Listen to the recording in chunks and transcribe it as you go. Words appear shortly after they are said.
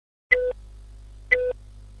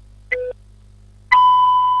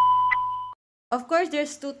Of course,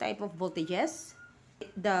 there's two types of voltages.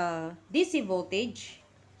 The DC voltage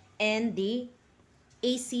and the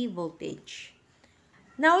AC voltage.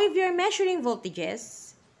 Now, if you're measuring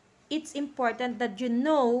voltages, it's important that you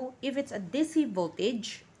know if it's a DC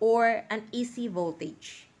voltage or an AC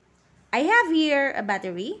voltage. I have here a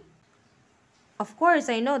battery. Of course,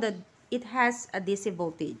 I know that it has a DC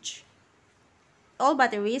voltage. All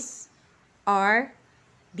batteries are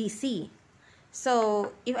DC.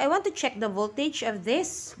 So, if I want to check the voltage of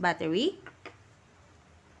this battery,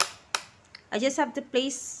 I just have to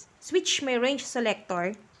switch my range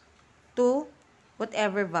selector to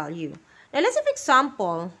whatever value. Now, let's have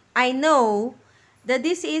example. I know that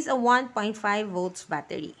this is a 1.5 volts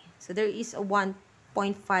battery. So, there is a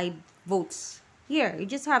 1.5 volts here. You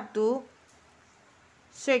just have to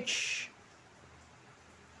search.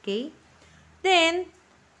 Okay? Then,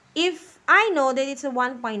 if I know that it's a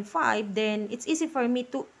 1.5, then it's easy for me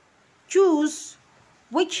to choose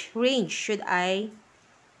which range should I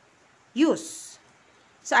use.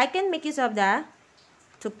 So, I can make use of the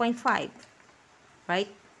 2.5, right?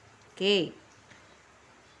 Okay.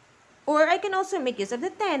 Or I can also make use of the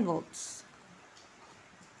 10 volts.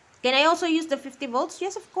 Can I also use the 50 volts?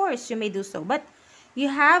 Yes, of course, you may do so. But you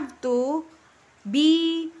have to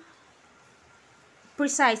be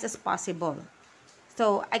precise as possible.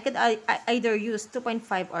 So, I could either use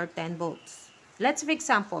 2.5 or 10 volts. Let's, for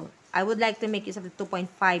example, I would like to make use of the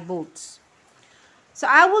 2.5 volts. So,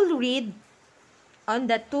 I will read on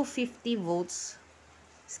the 250 volts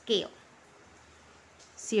scale.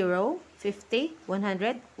 0, 50,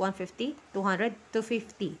 100, 150, 200,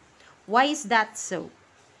 250. Why is that so?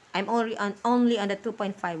 I'm only on the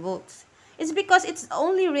 2.5 volts. It's because it's the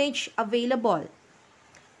only range available.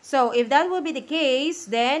 So, if that will be the case,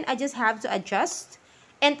 then I just have to adjust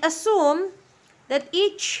and assume that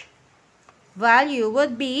each value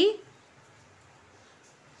would be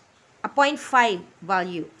a 0.5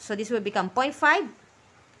 value. So, this will become 0.5,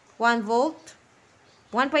 1 volt,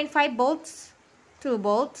 1.5 volts, 2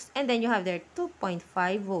 volts, and then you have there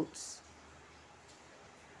 2.5 volts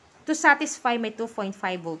to satisfy my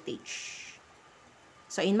 2.5 voltage.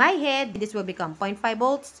 So, in my head, this will become 0.5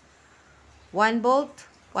 volts, 1 volt,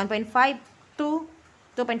 1.5, 2,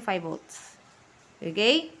 2.5 volts.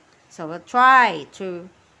 Okay? So, we'll try to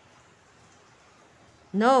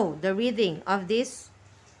know the reading of this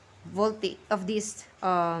voltage, of this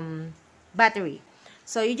battery.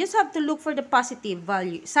 So, you just have to look for the positive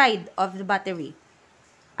value side of the battery.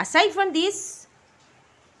 Aside from this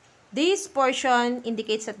portion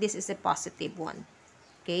indicates that this is a positive one.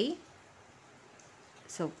 Okay?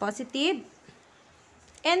 So, positive.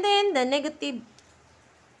 And then the negative.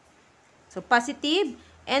 So, positive.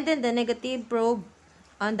 And then the negative probe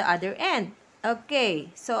on the other end. Okay.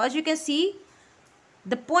 So, as you can see,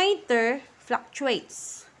 the pointer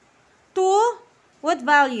fluctuates to what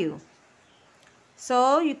value?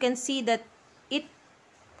 So, you can see that it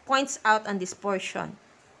points out on this portion.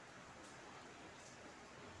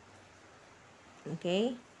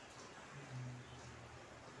 Okay.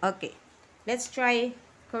 Okay. Let's try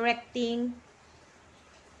correcting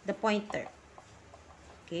the pointer.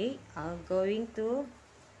 Okay. I'm going to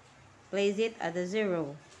place it at the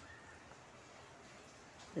 0.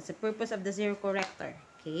 That's the purpose of the 0 corrector.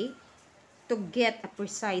 Okay. To get a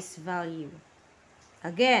precise value.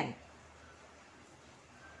 Again.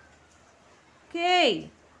 Okay.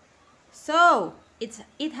 So,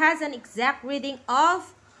 it has an exact reading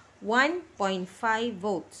of 1.5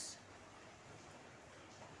 volts.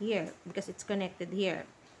 Here, because it's connected here.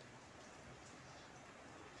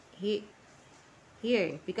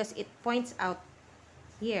 Here, because it points out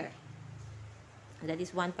here. That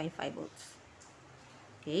is 1.5 volts.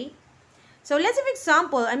 Okay. So, let's have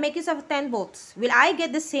example. I make use of 10 volts. Will I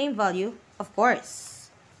get the same value? Of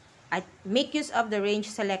course. I make use of the range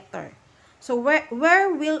selector. So,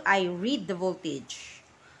 where will I read the voltage?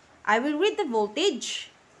 I will read the voltage.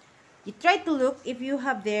 You try to look if you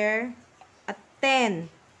have there a 10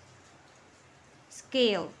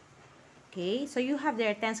 scale. Okay, so you have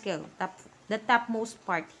there 10 scale, the topmost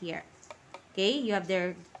part here. Okay, you have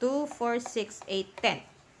there 2, 4, 6, 8, 10.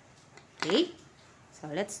 Okay, so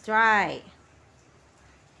let's try.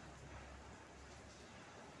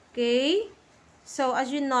 Okay, so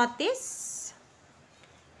as you notice,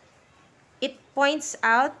 it points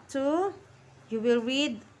out to, you will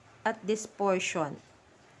read at this portion.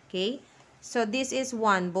 Okay, so this is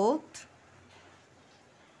 1 volt.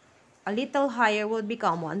 A little higher will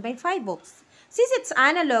become 1.5 volts. Since it's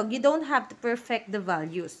analog, you don't have to perfect the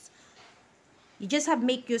values. You just have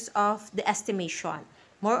make use of the estimation.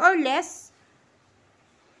 More or less,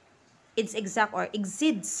 it's exact or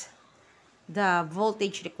exceeds the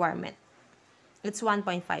voltage requirement. It's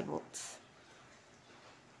 1.5 volts.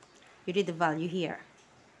 You read the value here.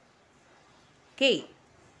 Okay,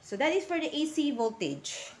 so that is for the AC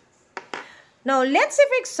voltage. Now, let's say,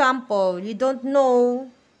 for example, you don't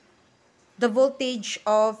know the voltage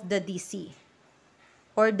of the DC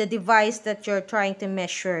or the device that you're trying to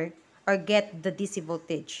measure or get the DC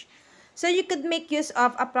voltage. So you could make use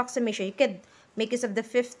of approximation. You could make use of the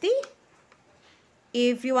 50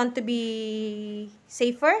 if you want to be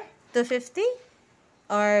safer to 50,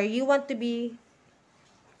 or you want to be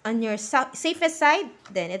on your safest side,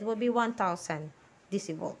 then it will be 1000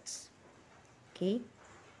 DC volts. Okay.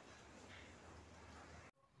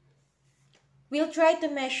 We'll try to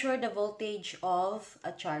measure the voltage of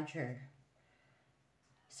a charger.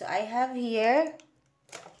 So I have here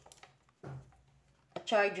a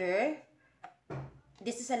charger.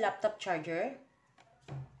 This is a laptop charger.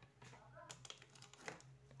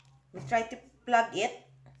 We try to plug it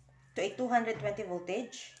to a 220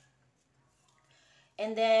 voltage.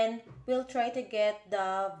 And then we'll try to get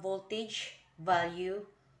the voltage value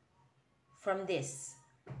from this,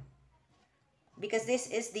 because this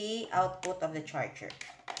is the output of the charger.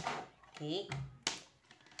 Okay.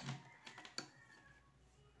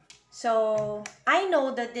 So I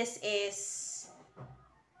know that this is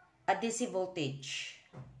a DC voltage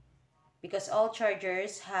because all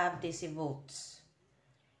chargers have DC volts.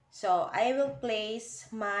 So I will place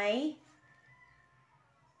my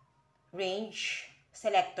range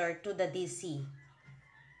selector to the DC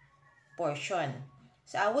portion.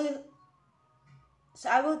 So I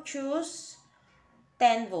will choose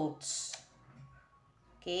 10 volts.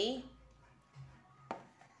 Okay.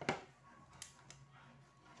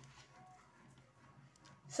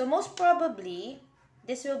 So most probably,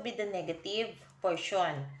 this will be the negative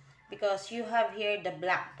portion because you have here the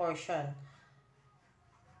black portion.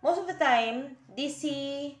 Most of the time,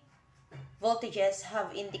 DC voltages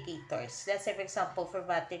have indicators. Let's say, for example, for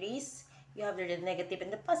batteries, you have the negative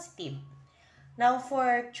and the positive. Now,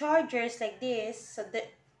 for chargers like this, so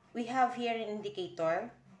we have here an indicator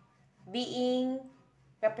being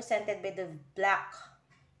represented by the black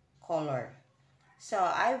color. So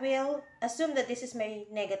I will assume that this is my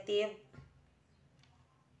negative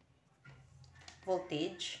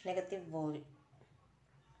voltage, negative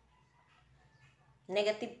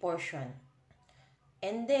portion.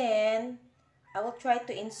 And then I will try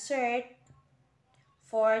to insert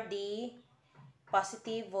for the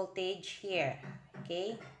positive voltage here.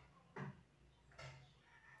 Okay.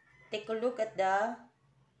 Take a look at the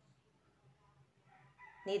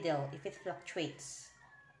needle if it fluctuates.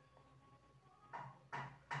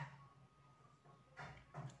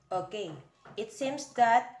 Okay, it seems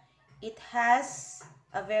that it has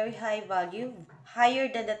a very high value,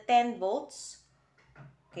 higher than the 10 volts.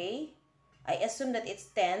 Okay, I assume that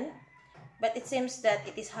it's 10, but it seems that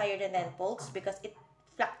it is higher than 10 volts because it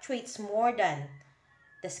fluctuates more than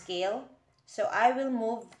the scale. So I will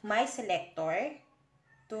move my selector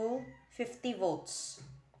to 50 volts.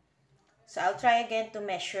 So I'll try again to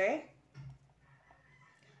measure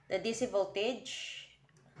the DC voltage.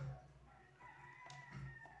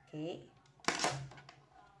 Okay,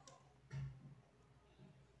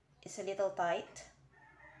 it's a little tight,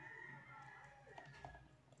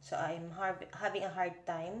 so I'm having a hard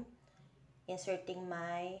time inserting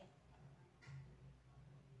my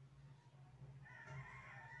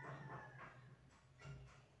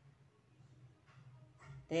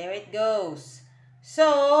there it goes.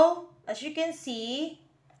 So as you can see,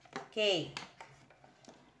 okay,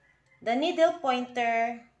 the needle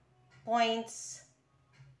pointer points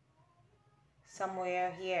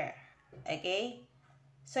somewhere here. Okay,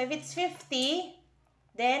 so if it's 50,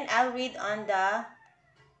 then I'll read on the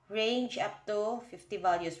range up to 50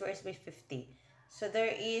 values. Where is my 50? So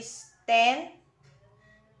there is 10,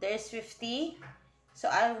 there's 50, so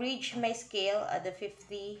I'll reach my scale at the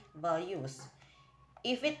 50 values.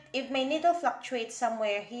 If my needle fluctuates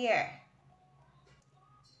somewhere here,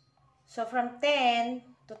 so from 10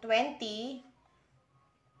 to 20,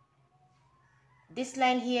 this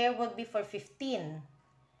line here would be for 15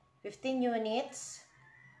 units,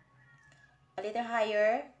 a little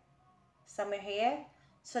higher somewhere here,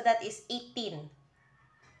 so that is 18,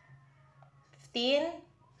 15,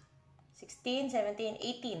 16, 17,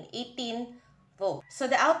 18 volts. So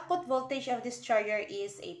the output voltage of this charger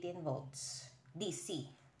is 18 volts DC.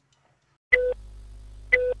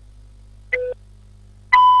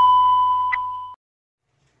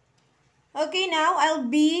 Okay, now I'll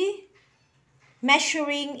be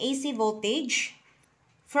measuring AC voltage.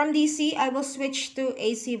 From DC, I will switch to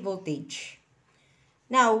AC voltage.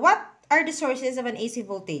 Now, what are the sources of an AC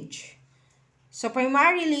voltage? So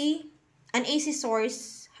primarily, an AC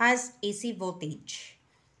source has AC voltage.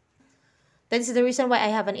 That is the reason why I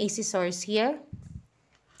have an AC source here,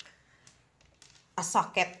 a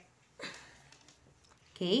socket.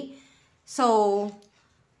 Okay, so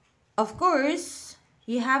of course,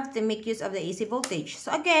 you have to make use of the AC voltage.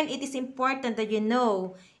 So again, it is important that you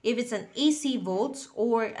know if it's an AC volts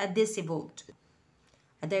or a DC volt,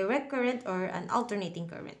 a direct current or an alternating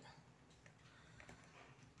current.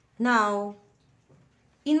 Now,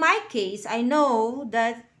 in my case, I know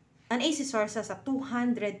that an AC source has a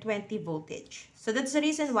 220 voltage. So that's the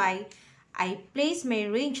reason why I place my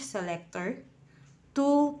range selector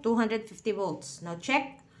to 250 volts. Now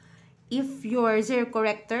check if your zero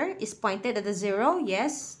corrector is pointed at the zero.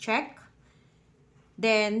 Yes, check.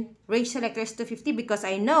 Then range selector is 250 because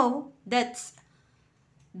I know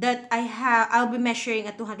I'll be measuring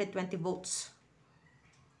at 220 volts.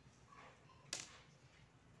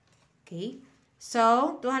 Okay,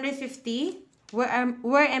 so 250, where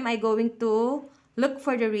am I going to look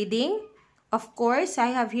for the reading? Of course, I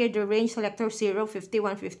have here the range selector 0, 50,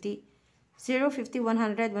 150, 0, 50,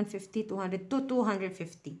 100, 150, 200, to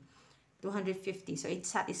 250. 250. So it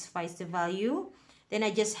satisfies the value. Then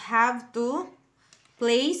I just have to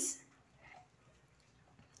place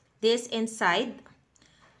this inside.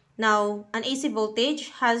 Now, an AC voltage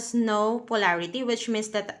has no polarity, which means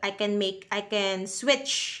that I can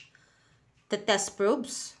switch the test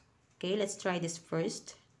probes. Okay, let's try this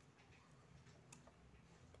first.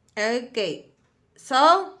 Okay,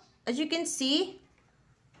 so as you can see,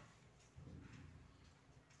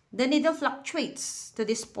 the needle fluctuates to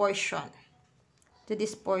this portion.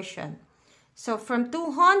 So from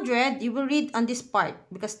 200, you will read on this part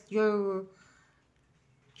because your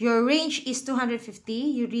range is 250.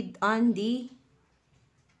 You read on the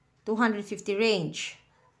 250 range.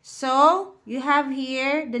 So you have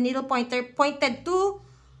here the needle pointer pointed to,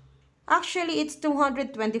 actually it's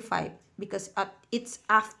 225 because it's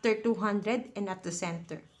after 200 and at the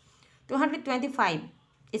center. 225,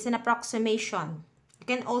 it's an approximation. You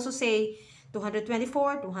can also say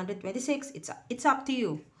 224, 226, it's up to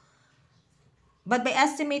you. But by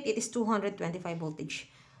estimate, it is 225 voltage.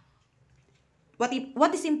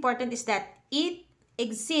 What is important is that it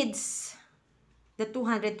exceeds the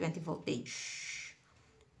 220 voltage.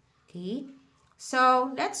 Okay,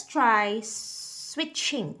 so let's try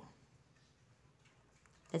switching.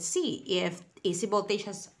 Let's see if AC voltage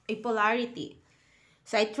has a polarity.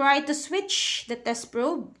 So I try to switch the test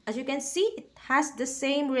probe. As you can see, it has the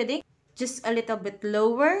same reading, just a little bit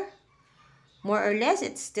lower. More or less,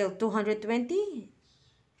 it's still 220.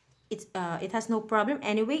 It has no problem.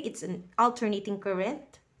 Anyway, it's an alternating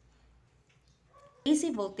current.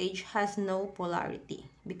 AC voltage has no polarity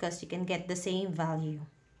because you can get the same value.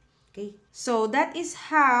 Okay, so that is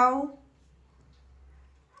how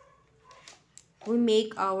we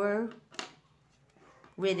make our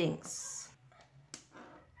readings.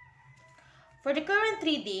 For the current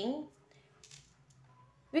reading,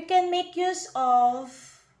 we can make use of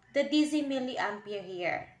the DC milliampere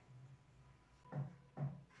here.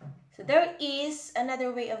 So there is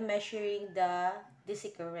another way of measuring the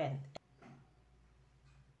DC current.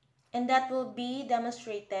 And that will be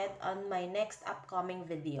demonstrated on my next upcoming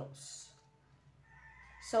videos.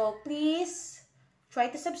 So please try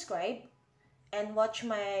to subscribe and watch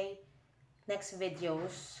my next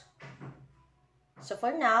videos. So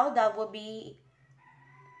for now, that will be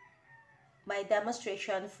my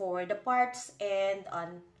demonstration for the parts and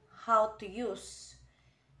on how to use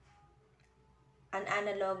an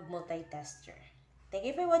analog multi-tester. Thank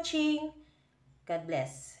you for watching. God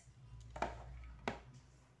bless.